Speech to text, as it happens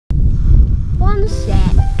One sec.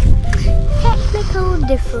 Technical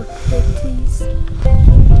difficulties.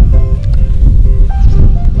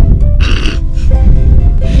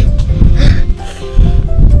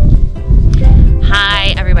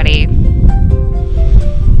 Hi, everybody.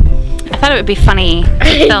 I thought it would be funny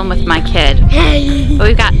to film with my kid, but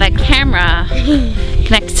we've got the camera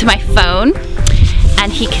connected to my phone,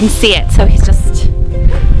 and he can see it, so he's just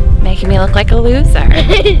making me look like a loser.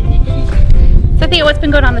 So Theo, what's been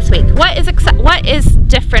going on this week? What is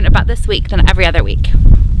different about this week than every other week?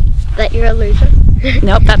 That you're a loser.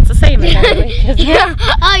 Nope, that's the same as every week, isn't it? Yeah.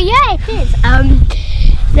 Oh yeah, it is.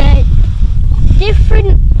 The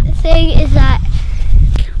different thing is that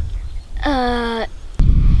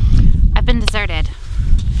I've been deserted.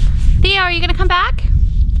 Theo, are you gonna come back?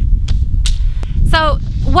 So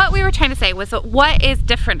what we were trying to say was that what is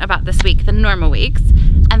different about this week than normal weeks,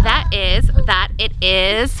 and that is that it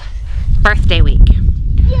is birthday week.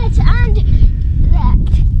 yes, and that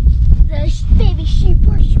the baby sheep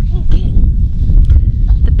are shrinking.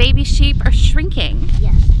 The baby sheep are shrinking.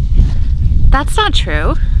 Yes. That's not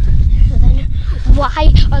true. So then,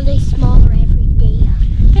 why are they smaller every day?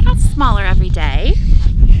 They're not smaller every day.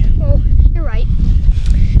 Oh, you're right.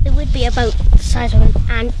 They would be about the size of an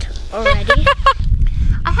ant already.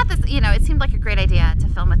 I had this, it seemed like a great idea to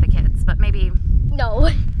film with the kids, but maybe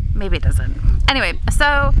it doesn't. Anyway,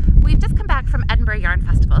 so we've just come back from Edinburgh Yarn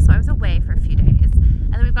Festival, so I was away for a few days.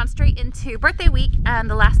 And then we've gone straight into birthday week and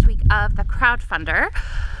the last week of the crowdfunder.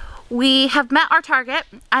 We have met our target.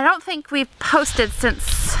 I don't think we've posted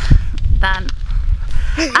since then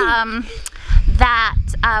that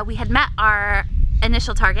we had met our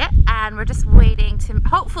initial target, and we're just waiting to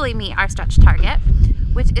hopefully meet our stretch target,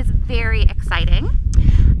 which is very exciting.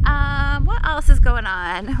 What else is going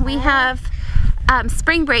on? We have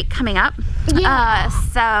spring break coming up. Yeah.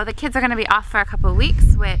 So the kids are going to be off for a couple of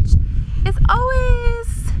weeks, which is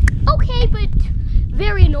always Okay, but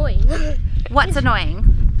very annoying. what's annoying.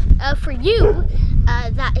 For you,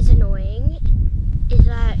 that is annoying, is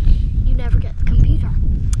that you never get the computer.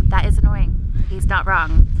 That is annoying. He's not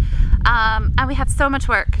wrong. And we have so much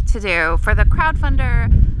work to do for the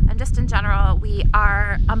crowdfunder, and just in general. We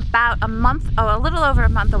are about a little over a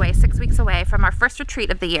month away, 6 weeks away from our first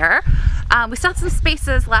retreat of the year. We still have some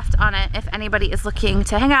spaces left on it if anybody is looking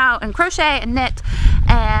to hang out and crochet and knit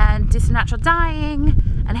and do some natural dyeing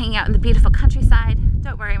and hanging out in the beautiful countryside.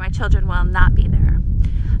 Don't worry, my children will not be there.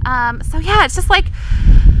 So yeah, it's just like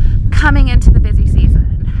coming into the busy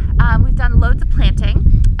season. We've done loads of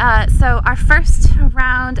planting. So our first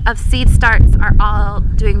round of seed starts are all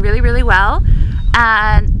doing really, really well.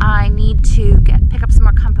 And I need to pick up some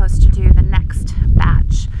more compost to do the next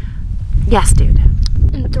batch. Yes, dude.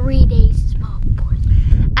 In 3 days is my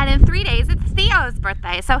birthday. And in 3 days, it's Theo's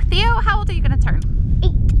birthday. So Theo, how old are you gonna turn?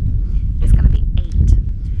 8. He's gonna be 8.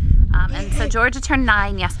 And so Georgia turned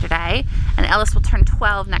 9 yesterday, and Ellis will turn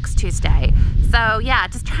 12 next Tuesday. So yeah,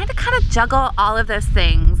 just trying to kind of juggle all of those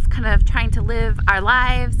things, kind of trying to live our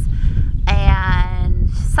lives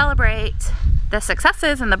and celebrate the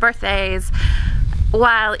successes and the birthdays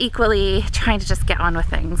while equally trying to just get on with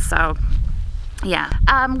things. So yeah,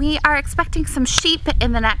 we are expecting some sheep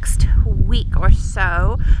in the next week or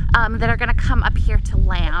so that are going to come up here to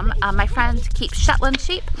lamb. My friend keeps Shetland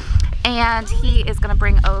sheep, and he is going to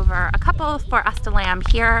bring over a couple for us to lamb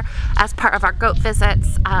here as part of our goat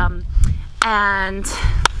visits. And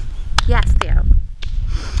yes, Theo,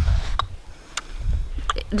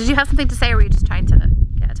 did you have something to say, or were you just trying to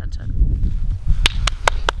get attention?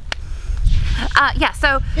 Yeah,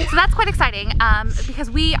 so that's quite exciting because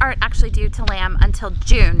we aren't actually due to lamb until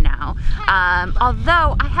June now.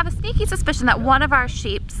 Although I have a sneaky suspicion that one of our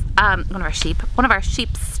sheep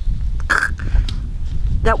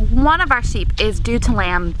is due to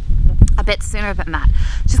lamb a bit sooner than that.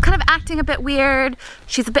 She's kind of acting a bit weird.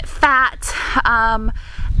 She's a bit fat,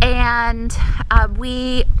 and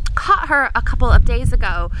we caught her a couple of days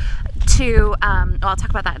ago to, well, I'll talk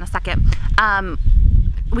about that in a second.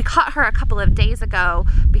 We caught her a couple of days ago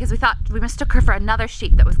because we thought we mistook her for another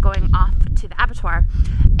sheep that was going off to the abattoir.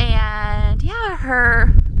 And yeah,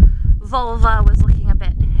 her vulva was looking a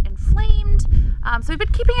bit inflamed. So we've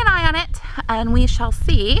been keeping an eye on it, and we shall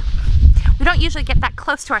see. We don't usually get that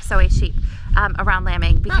close to our Soe sheep around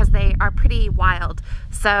lambing because they are pretty wild.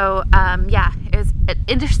 So yeah, it was an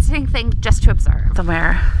interesting thing just to observe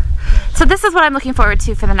somewhere. So this is what I'm looking forward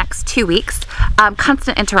to for the next 2 weeks.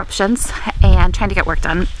 Constant interruptions and trying to get work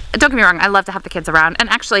done. Don't get me wrong, I love to have the kids around. And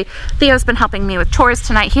actually, Theo's been helping me with chores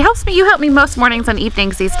tonight. He helps me, you help me most mornings and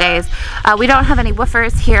evenings these days. We don't have any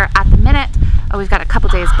woofers here at the minute. We've got a couple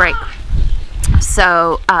days break.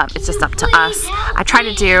 So it's just up to us. I try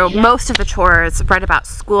to do most of the chores right about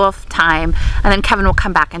school time, and then Kevin will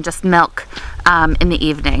come back and just milk in the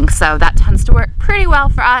evening. So that tends to work pretty well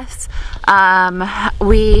for us.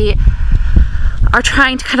 We are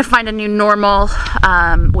trying to kind of find a new normal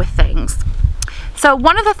with things. So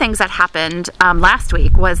one of the things that happened last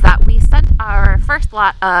week was that we sent our first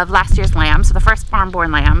lot of last year's lambs, so the first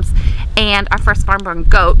farm-born lambs, and our first farm-born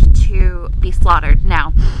goat to be slaughtered.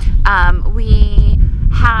 Now, we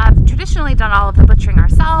have traditionally done all of the butchering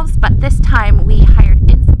ourselves, but this time we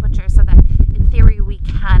hired in some butchers so that in theory we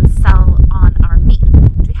can sell on our meat,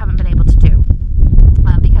 which we haven't been able to do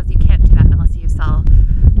because you can't do that unless you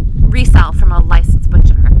resell from a licensed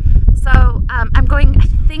butcher. So I'm going, I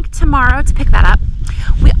think, tomorrow to pick that up.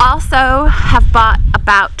 We also have bought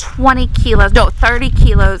about 30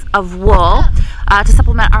 kilos of wool to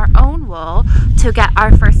supplement our own wool to get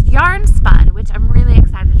our first yarn spun, which I'm really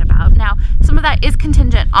excited about. Now, some of that is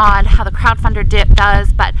contingent on how the crowdfunder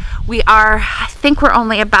does, but I think we're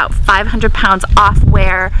only about 500 pounds off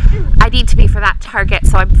where I need to be for that target,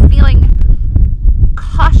 so I'm feeling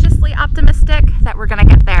cautiously optimistic that we're gonna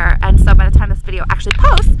get there. And so by the time this video actually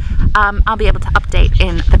posts, I'll be able to update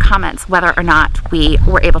in the comments whether or not we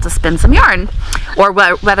were able to spin some yarn, or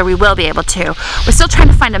whether we will be able to. We're still trying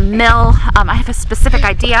to find a mill. I have a specific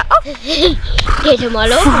idea for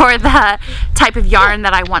the type of yarn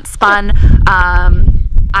that I want spun.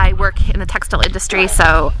 I work in the textile industry,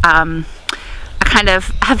 so I kind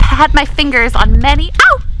of have had my fingers on many,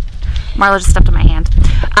 Marlo just stepped on my hand,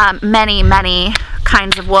 many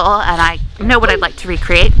kinds of wool, and I know what I'd like to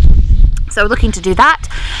recreate. So looking to do that.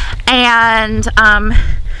 And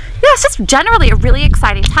yeah, it's just generally a really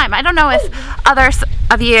exciting time. I don't know if others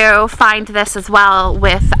of you find this as well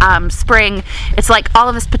with spring. It's like all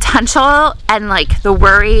of this potential and like the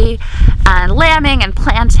worry and lambing and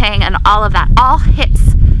planting and all of that all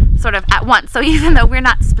hits sort of at once. So even though we're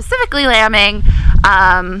not specifically lambing,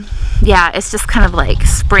 yeah, it's just kind of like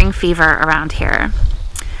spring fever around here.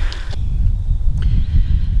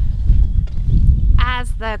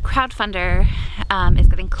 As the crowdfunder is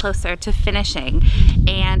getting closer to finishing,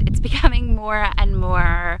 and it's becoming more and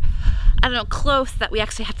more, I don't know, close that we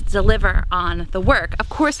actually have to deliver on the work. Of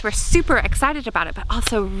course, we're super excited about it, but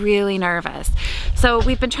also really nervous. So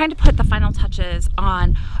we've been trying to put the final touches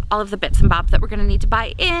on all of the bits and bobs that we're gonna need to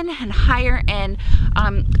buy in and hire in.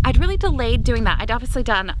 I'd really delayed doing that. I'd obviously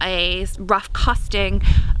done a rough costing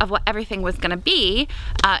of what everything was gonna be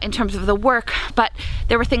in terms of the work, but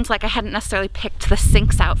there were things like I hadn't necessarily picked the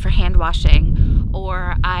sinks out for hand washing,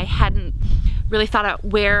 or I hadn't really thought out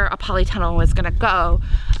where a polytunnel was gonna go.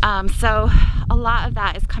 So a lot of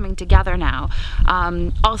that is coming together now.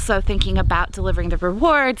 Also thinking about delivering the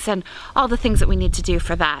rewards and all the things that we need to do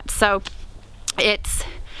for that. So it's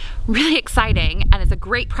really exciting, and it's a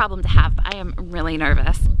great problem to have, but I am really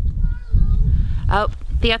nervous. Oh,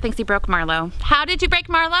 Theo thinks he broke Marlo. How did you break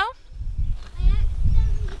Marlo?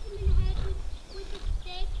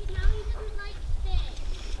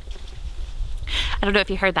 I don't know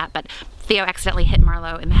if you heard that, but Theo accidentally hit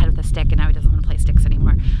Marlo in the head with a stick, and now he doesn't want to play sticks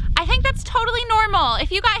anymore. I think that's totally normal.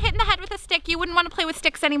 If you got hit in the head with a stick, you wouldn't want to play with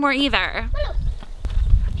sticks anymore either.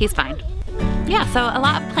 He's fine. Yeah, so a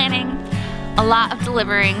lot of planning, a lot of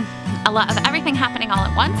delivering, a lot of everything happening all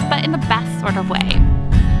at once, but in the best sort of way.